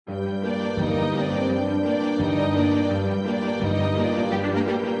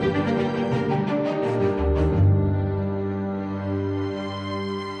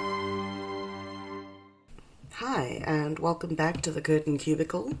welcome back to the Curtain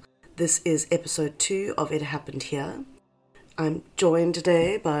Cubicle. This is episode 2 of It Happened Here. I'm joined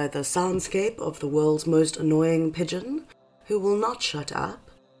today by the soundscape of the world's most annoying pigeon, who will not shut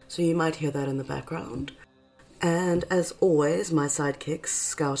up, so you might hear that in the background. And as always, my sidekicks,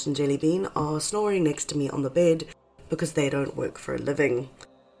 Scout and Jellybean, are snoring next to me on the bed because they don't work for a living.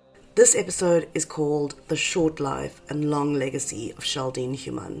 This episode is called The Short Life and Long Legacy of Sheldean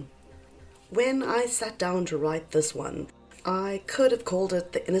Human. When I sat down to write this one, I could have called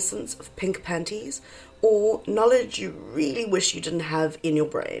it The Innocence of Pink Panties, or Knowledge You Really Wish You Didn't Have in Your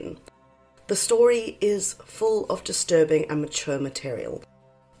Brain. The story is full of disturbing and mature material.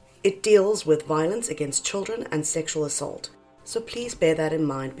 It deals with violence against children and sexual assault, so please bear that in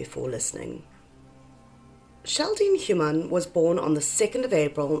mind before listening. Sheldean Human was born on the 2nd of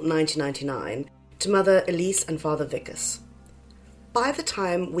April 1999 to mother Elise and father Vickers. By the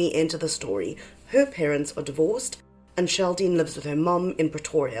time we enter the story, her parents are divorced and Sheldean lives with her mom in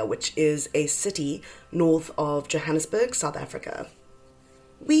Pretoria, which is a city north of Johannesburg, South Africa.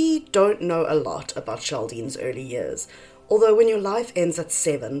 We don't know a lot about Sheldean's early years, although when your life ends at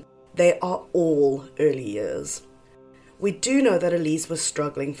 7, they are all early years. We do know that Elise was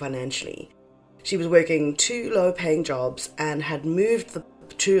struggling financially. She was working 2 low-paying jobs and had moved the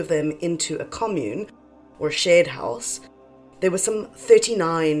 2 of them into a commune, or a shared house. There were some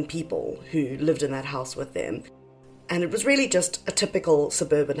 39 people who lived in that house with them, and it was really just a typical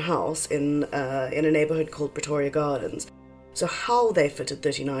suburban house in a neighbourhood called Pretoria Gardens. So how they fitted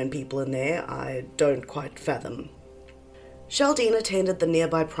 39 people in there, I don't quite fathom. Sheldean attended the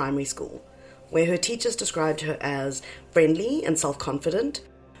nearby primary school, where her teachers described her as friendly and self-confident,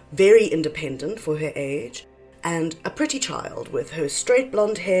 very independent for her age, and a pretty child with her straight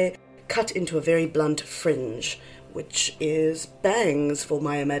blonde hair cut into a very blunt fringe, which is bangs for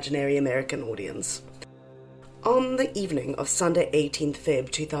my imaginary American audience. On the evening of Sunday 18th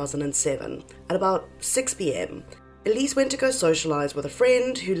Feb 2007, at about 6 p.m, Elise went to go socialise with a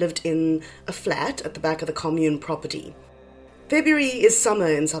friend who lived in a flat at the back of the commune property. February is summer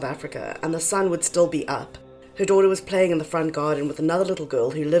in South Africa, and the sun would still be up. Her daughter was playing in the front garden with another little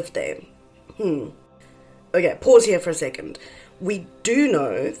girl who lived there. Okay, pause here for a second. We do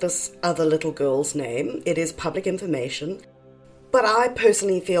know this other little girl's name. It is public information, but I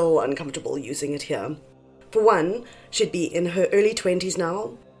personally feel uncomfortable using it here. For one, she'd be in her early 20s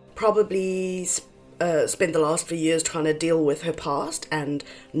now, probably spent the last few years trying to deal with her past and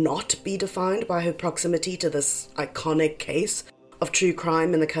not be defined by her proximity to this iconic case of true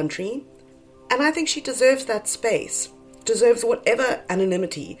crime in the country. And I think she deserves that space, deserves whatever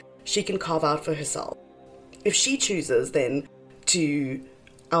anonymity she can carve out for herself. If she chooses then to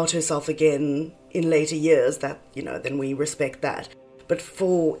out herself again in later years, then we respect that. But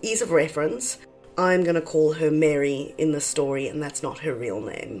for ease of reference, I'm going to call her Mary in the story, and that's not her real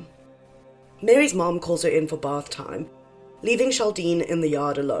name. Mary's mom calls her in for bath time, leaving Sheldean in the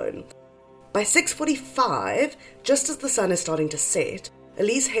yard alone. By 6:45, just as the sun is starting to set,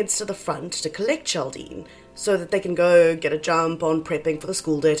 Elise heads to the front to collect Sheldean so that they can go get a jump on prepping for the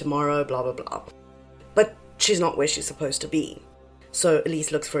school day tomorrow, blah blah blah. But she's not where she's supposed to be. So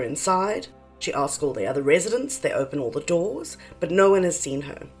Elise looks for her inside, she asks all the other residents, they open all the doors, but no one has seen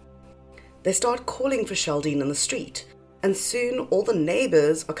her. They start calling for Sheldean in the street, and soon all the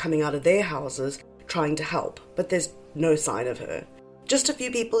neighbours are coming out of their houses trying to help, but there's no sign of her. Just a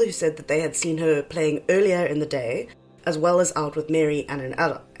few people who said that they had seen her playing earlier in the day, as well as out with Mary and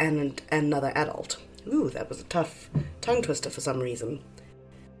another adult. Ooh, that was a tough tongue twister for some reason.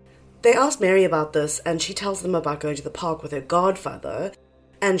 They asked Mary about this, and she tells them about going to the park with her godfather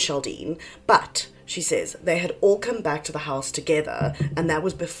and Sheldean, but, she says, they had all come back to the house together, and that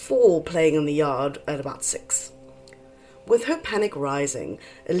was before playing in the yard at about 6. With her panic rising,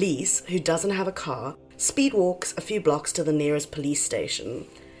 Elise, who doesn't have a car, speed walks a few blocks to the nearest police station.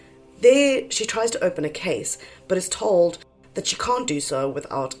 There, she tries to open a case, but is told that she can't do so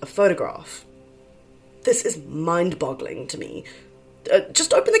without a photograph. This is mind-boggling to me.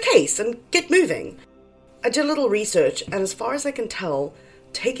 Just open the case and get moving. I did a little research, and as far as I can tell,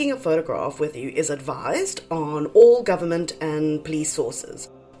 taking a photograph with you is advised on all government and police sources,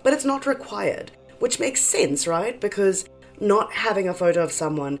 but it's not required, which makes sense, right? Because not having a photo of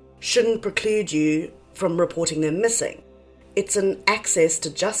someone shouldn't preclude you from reporting them missing. It's an access to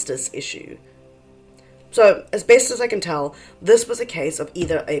justice issue. So, as best as I can tell, this was a case of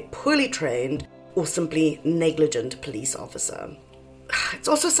either a poorly trained or simply negligent police officer. It's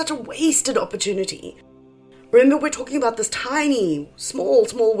also such a wasted opportunity. Remember, we're talking about this tiny, small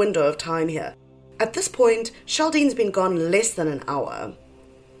window of time here. At this point, Sheldean's been gone less than an hour.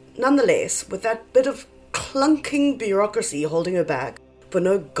 Nonetheless, with that bit of clunking bureaucracy holding her back for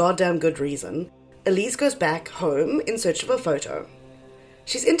no goddamn good reason, Elise goes back home in search of a photo.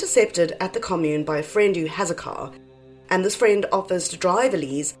 She's intercepted at the commune by a friend who has a car, and this friend offers to drive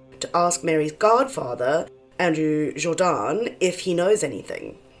Elise to ask Mary's godfather, Andrew Jourdan, if he knows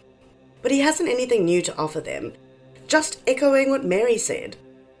anything. But he hasn't anything new to offer them, just echoing what Mary said.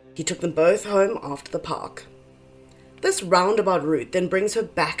 He took them both home after the park. This roundabout route then brings her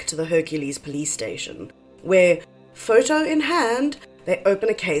back to the Hercules police station, where, photo in hand, they open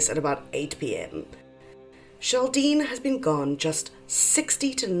a case at about 8 p.m. Sheldean has been gone just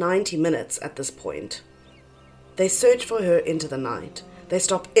 60 to 90 minutes at this point. They search for her into the night. They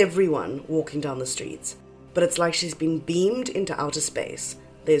stop everyone walking down the streets, but it's like she's been beamed into outer space.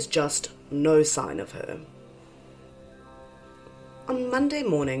 There's just no sign of her. On Monday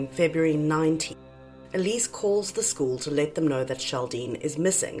morning, February 19th, Elise calls the school to let them know that Sheldean is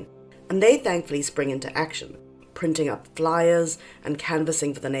missing, and they thankfully spring into action, printing up flyers and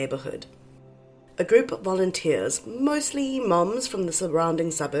canvassing for the neighbourhood. A group of volunteers, mostly moms from the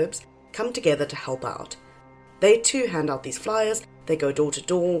surrounding suburbs, come together to help out. They too hand out these flyers, they go door to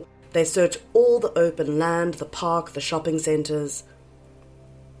door, they search all the open land, the park, the shopping centres.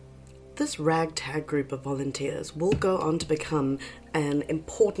 This ragtag group of volunteers will go on to become an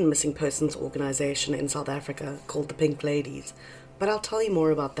important missing persons organisation in South Africa called the Pink Ladies, but I'll tell you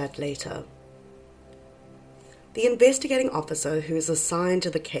more about that later. The investigating officer who is assigned to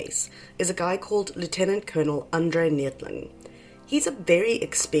the case is a guy called Lieutenant Colonel Andre Neethling. He's a very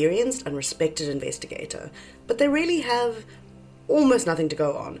experienced and respected investigator, but they really have almost nothing to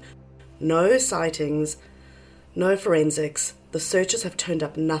go on. No sightings, no forensics, the searchers have turned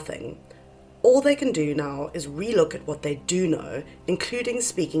up nothing. All they can do now is relook at what they do know, including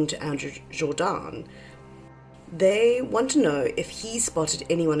speaking to Andrew Jourdan. They want to know if he spotted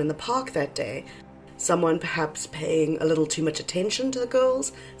anyone in the park that day, someone perhaps paying a little too much attention to the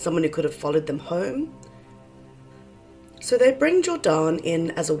girls, someone who could have followed them home. So they bring Jourdan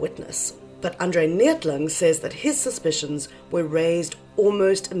in as a witness, but Andre Neethling says that his suspicions were raised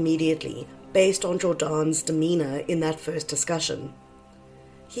almost immediately based on Jourdan's demeanour in that first discussion.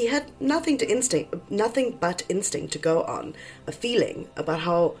 He had nothing but instinct to go on, a feeling about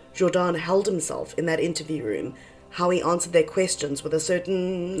how Jourdan held himself in that interview room, how he answered their questions with a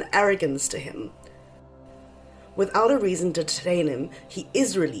certain arrogance to him. Without a reason to detain him, he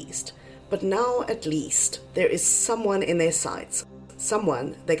is released, but now at least there is someone in their sights,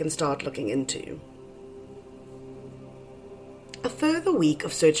 someone they can start looking into. A further week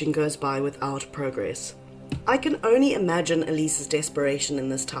of searching goes by without progress. I can only imagine Elise's desperation in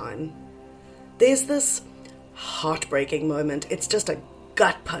this time. There's this heartbreaking moment, it's just a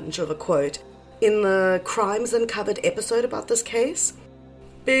gut punch of a quote, in the Crimes Uncovered episode about this case.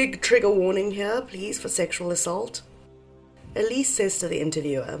 Big trigger warning here, please, for sexual assault. Elise says to the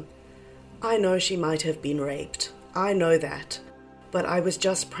interviewer, "I know she might have been raped. I know that. But I was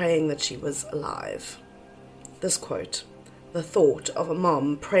just praying that she was alive." This quote, the thought of a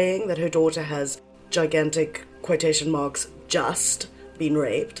mom praying that her daughter has, gigantic quotation marks, just been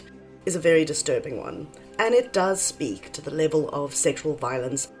raped, is a very disturbing one. And it does speak to the level of sexual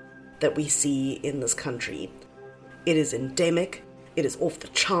violence that we see in this country. It is endemic. It is off the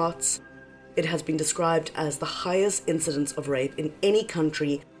charts. It has been described as the highest incidence of rape in any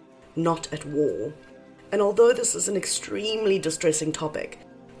country not at war. And although this is an extremely distressing topic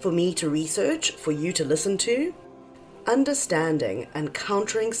for me to research, for you to listen to, understanding and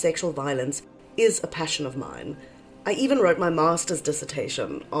countering sexual violence is a passion of mine. I even wrote my master's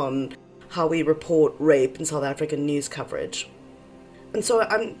dissertation on how we report rape in South African news coverage. And so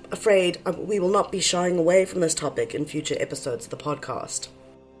I'm afraid we will not be shying away from this topic in future episodes of the podcast.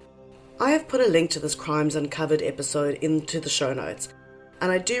 I have put a link to this Crimes Uncovered episode into the show notes,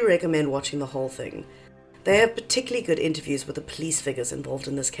 and I do recommend watching the whole thing. They have particularly good interviews with the police figures involved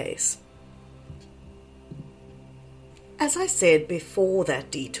in this case. As I said before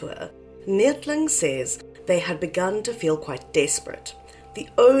that detour, Neethling says they had begun to feel quite desperate. The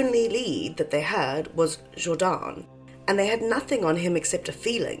only lead that they had was Jourdan, and they had nothing on him except a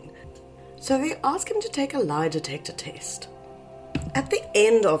feeling. So they ask him to take a lie detector test. At the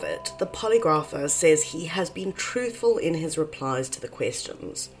end of it, the polygrapher says he has been truthful in his replies to the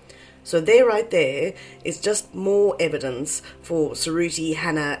questions. So there, right there, is just more evidence for Suruti,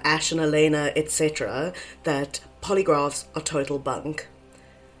 Hannah, Ash and Elena, etc., that polygraphs are total bunk.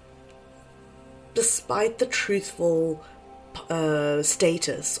 Despite the truthful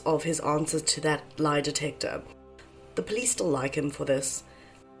status of his answers to that lie detector, the police still like him for this,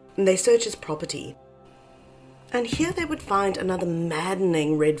 and they search his property. And here they would find another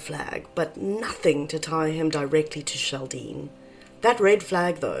maddening red flag, but nothing to tie him directly to Sheldean. That red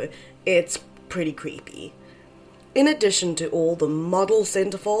flag, though, it's pretty creepy. In addition to all the model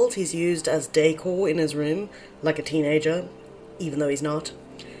centerfolds he's used as decor in his room, like a teenager, even though he's not,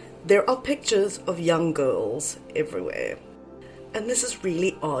 there are pictures of young girls everywhere. And this is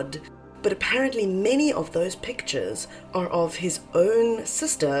really odd, but apparently many of those pictures are of his own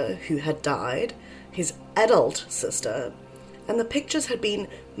sister who had died, his adult sister, and the pictures had been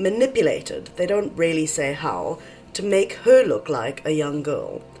manipulated, they don't really say how, to make her look like a young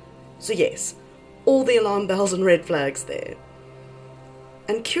girl. So yes, all the alarm bells and red flags there.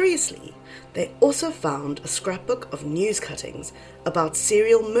 And curiously, they also found a scrapbook of news cuttings about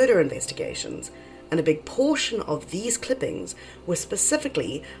serial murder investigations, and a big portion of these clippings were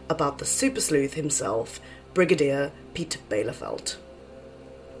specifically about the super sleuth himself, Brigadier Piet Bielefeld.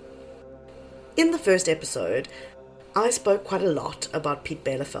 In the first episode, I spoke quite a lot about Piet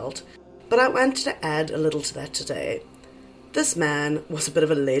Bielefeld, but I wanted to add a little to that today. This man was a bit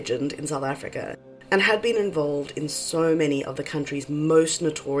of a legend in South Africa, and had been involved in so many of the country's most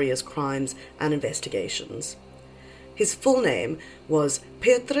notorious crimes and investigations. His full name was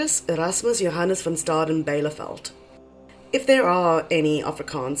Petrus Erasmus Johannes van Staden Bielefeld. If there are any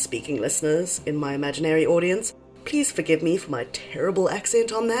Afrikaans-speaking listeners in my imaginary audience, please forgive me for my terrible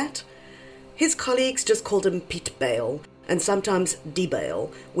accent on that. His colleagues just called him Piet Bale, and sometimes Die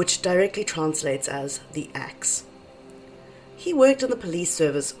Bale, which directly translates as the axe. He worked in the police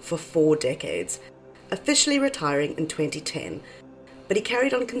service for 4 decades, officially retiring in 2010, but he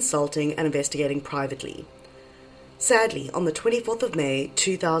carried on consulting and investigating privately. Sadly, on the 24th of May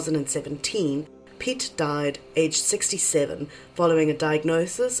 2017, Piet died aged 67 following a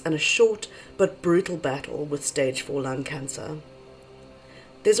diagnosis and a short but brutal battle with stage 4 lung cancer.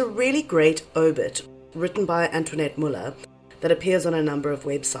 There's a really great obit written by Antoinette Muller that appears on a number of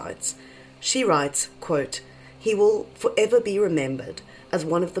websites. She writes, quote, "He will forever be remembered as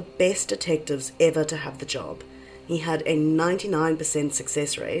one of the best detectives ever to have the job. He had a 99%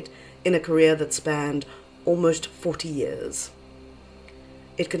 success rate in a career that spanned almost 40 years."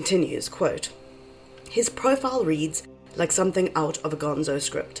 It continues, quote, "His profile reads like something out of a Gonzo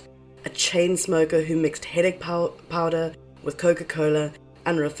script. A chain smoker who mixed headache powder with Coca-Cola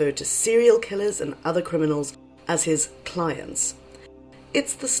and referred to serial killers and other criminals as his clients.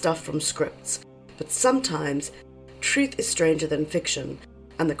 It's the stuff from scripts, but sometimes truth is stranger than fiction,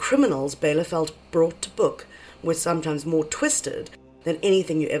 and the criminals Bielefeld brought to book were sometimes more twisted than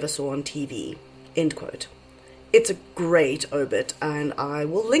anything you ever saw on TV." End quote. It's a great obit, and I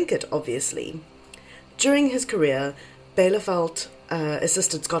will link it, obviously. During his career, Bielefeld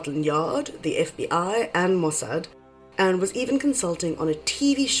assisted Scotland Yard, the FBI, and Mossad, and was even consulting on a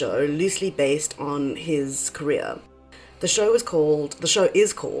TV show loosely based on his career. The show is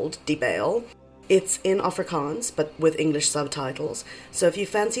called Die Bale. It's in Afrikaans, but with English subtitles, so if you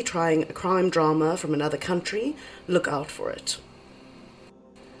fancy trying a crime drama from another country, look out for it.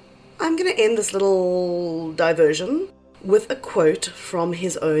 I'm going to end this little diversion with a quote from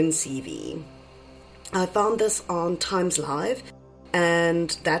his own CV. I found this on Times Live,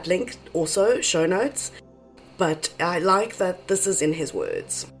 and that link also, show notes, but I like that this is in his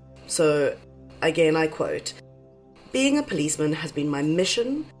words. So, again, I quote, "Being a policeman has been my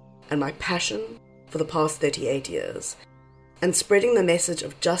mission and my passion for the past 38 years, and spreading the message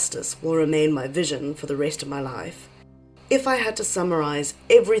of justice will remain my vision for the rest of my life. If I had to summarize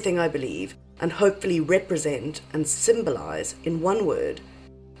everything I believe and hopefully represent and symbolize in one word,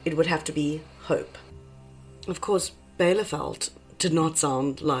 it would have to be hope." Of course, Bielefeld did not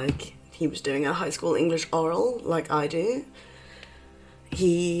sound like he was doing a high school English oral like I do.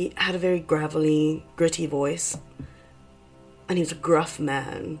 He had a very gravelly, gritty voice, and he was a gruff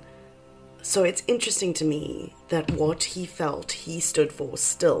man. So it's interesting to me that what he felt he stood for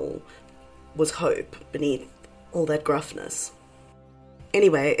still was hope beneath all that gruffness.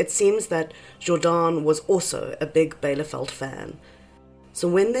 Anyway, it seems that Jordan was also a big Bielefeld fan. So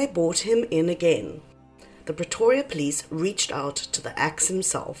when they brought him in again, the Pretoria police reached out to the axe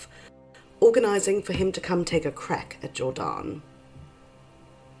himself, organising for him to come take a crack at Jordan.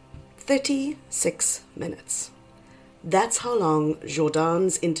 36 minutes. That's how long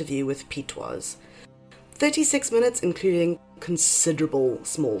Jordan's interview with Piet was. 36 minutes, including considerable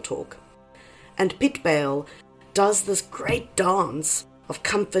small talk. And Piet Bale does this great dance of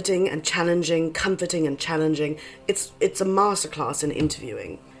comforting and challenging. It's a masterclass in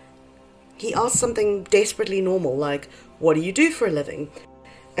interviewing. He asks something desperately normal, like, "What do you do for a living?"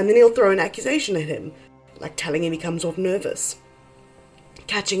 And then he'll throw an accusation at him, like telling him he comes off nervous.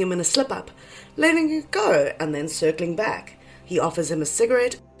 catching him in a slip-up, letting him go, and then circling back. He offers him a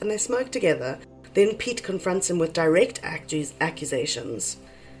cigarette, and they smoke together. Then Pete confronts him with direct accusations.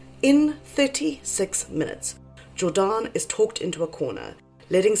 In 36 minutes, Jourdan is talked into a corner,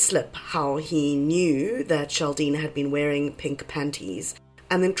 letting slip how he knew that Sheldean had been wearing pink panties,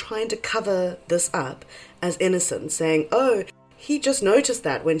 and then trying to cover this up as innocent, saying, "Oh, he just noticed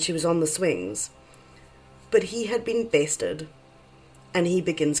that when she was on the swings." But he had been bested, and he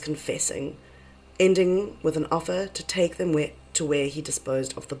begins confessing, ending with an offer to take them to where he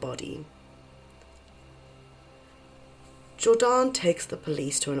disposed of the body. Jourdan takes the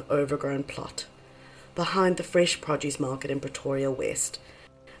police to an overgrown plot behind the fresh produce market in Pretoria West,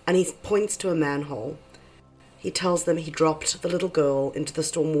 and he points to a manhole. He tells them he dropped the little girl into the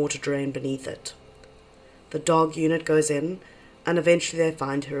stormwater drain beneath it. The dog unit goes in, and eventually they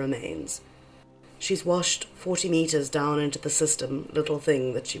find her remains. She's washed 40 meters down into the system, little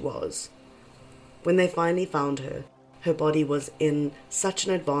thing that she was. When they finally found her, her body was in such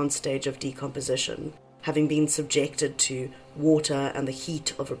an advanced stage of decomposition, having been subjected to water and the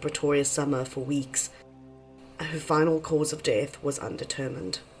heat of a Pretoria summer for weeks. Her final cause of death was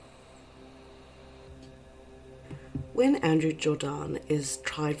undetermined. When Andrew Jourdan is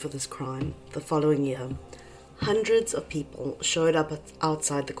tried for this crime the following year, hundreds of people showed up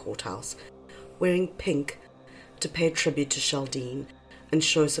outside the courthouse wearing pink to pay tribute to Sheldean and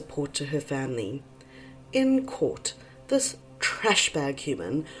show support to her family. In court, this trashbag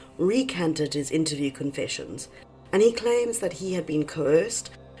human recanted his interview confessions, and he claims that he had been coerced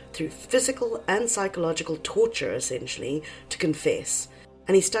through physical and psychological torture, essentially, to confess,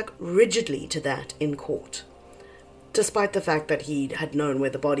 and he stuck rigidly to that in court. Despite the fact that he had known where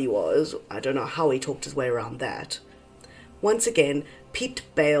the body was, I don't know how he talked his way around that. Once again, Pete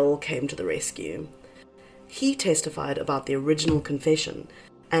Bale came to the rescue. He testified about the original confession,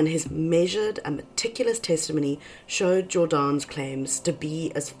 and his measured and meticulous testimony showed Jourdan's claims to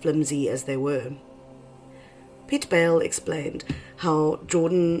be as flimsy as they were. Pete Bale explained how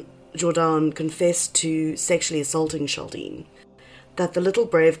Jourdan confessed to sexually assaulting Sheldean, that the little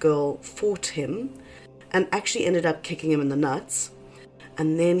brave girl fought him and actually ended up kicking him in the nuts,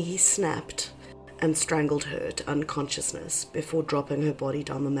 and then he snapped and strangled her to unconsciousness before dropping her body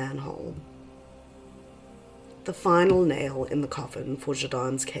down the manhole. The final nail in the coffin for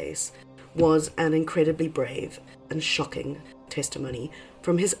Jourdan's case was an incredibly brave and shocking testimony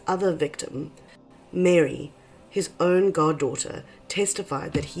from his other victim. Mary, his own goddaughter,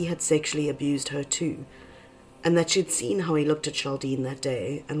 testified that he had sexually abused her too, and that she'd seen how he looked at Sheldean that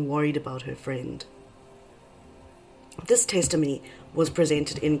day and worried about her friend. This testimony was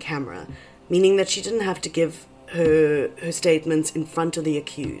presented in camera, meaning that she didn't have to give her statements in front of the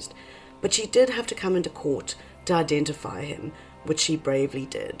accused, but she did have to come into court to identify him, which she bravely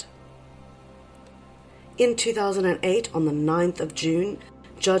did. In 2008, on the 9th of June,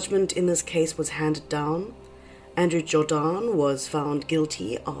 judgment in this case was handed down. Andrew Jourdan was found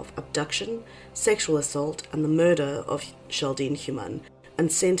guilty of abduction, sexual assault, and the murder of Sheldean Human,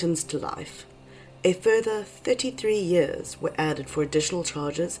 and sentenced to life. A further 33 years were added for additional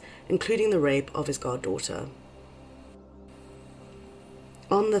charges, including the rape of his goddaughter.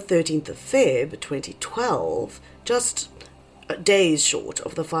 On the 13th of Feb 2012, just days short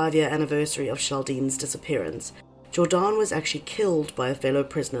of the 5-year anniversary of Sheldean's disappearance, Jourdan was actually killed by a fellow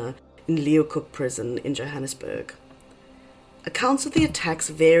prisoner in Leeuwhoek prison in Johannesburg. Accounts of the attacks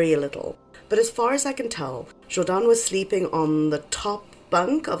vary a little, but as far as I can tell, Jourdan was sleeping on the top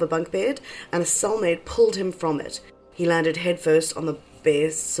bunk of a bunk bed, and a cellmate pulled him from it. He landed headfirst on the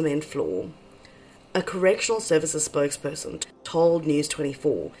bare cement floor. A correctional services spokesperson told News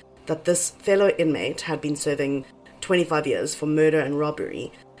 24 that this fellow inmate had been serving 25 years for murder and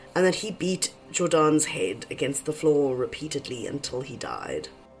robbery, and that he beat Jourdan's head against the floor repeatedly until he died.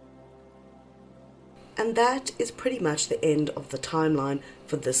 And that is pretty much the end of the timeline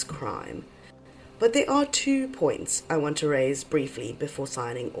for this crime. But there are 2 points I want to raise briefly before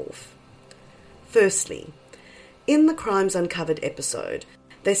signing off. Firstly, in the Crimes Uncovered episode,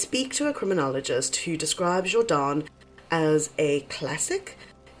 they speak to a criminologist who describes Jourdan as a classic,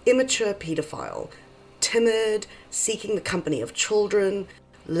 immature paedophile, timid, seeking the company of children,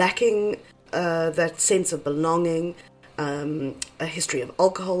 lacking that sense of belonging, a history of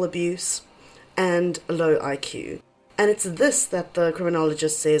alcohol abuse, and a low IQ. And it's this that the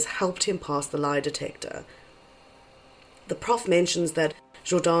criminologist says helped him pass the lie detector. The prof mentions that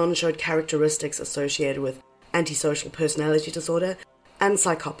Jourdan showed characteristics associated with antisocial personality disorder and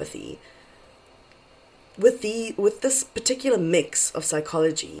psychopathy. With this particular mix of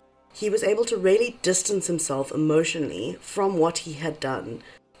psychology, he was able to really distance himself emotionally from what he had done.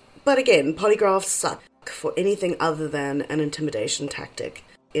 But again, polygraphs suck for anything other than an intimidation tactic,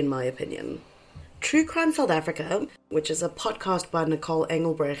 in my opinion. True Crime South Africa, which is a podcast by Nicole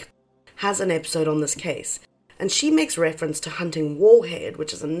Engelbrecht, has an episode on this case, and she makes reference to Hunting Warhead,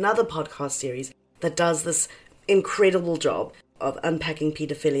 which is another podcast series that does this incredible job of unpacking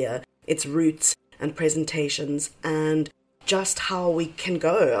paedophilia, its roots and presentations, and just how we can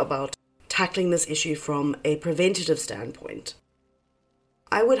go about tackling this issue from a preventative standpoint.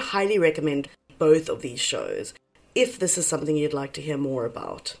 I would highly recommend both of these shows if this is something you'd like to hear more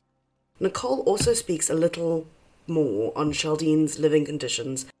about. Nicole also speaks a little more on Sheldean's living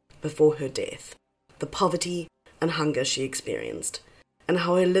conditions before her death, the poverty and hunger she experienced, and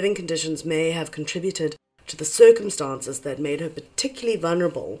how her living conditions may have contributed to the circumstances that made her particularly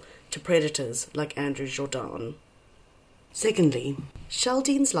vulnerable to predators like Andrew Jourdan. Secondly,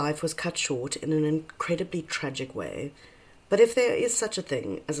 Sheldean's life was cut short in an incredibly tragic way, but if there is such a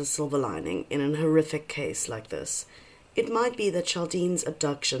thing as a silver lining in an horrific case like this, it might be that Sheldean's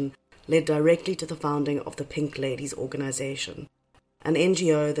abduction led directly to the founding of the Pink Ladies organization, an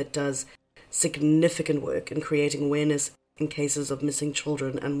NGO that does significant work in creating awareness in cases of missing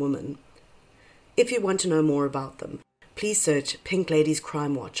children and women. If you want to know more about them, please search Pink Ladies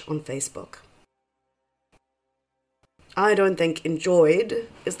Crime Watch on Facebook. I don't think enjoyed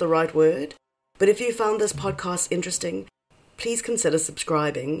is the right word, but if you found this podcast interesting, please consider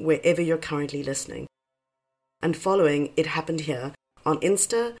subscribing wherever you're currently listening, and following It Happened Here on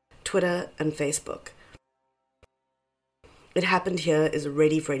Insta, Twitter, and Facebook. It Happened Here is a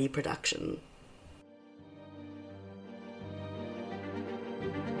Ready Freddy production.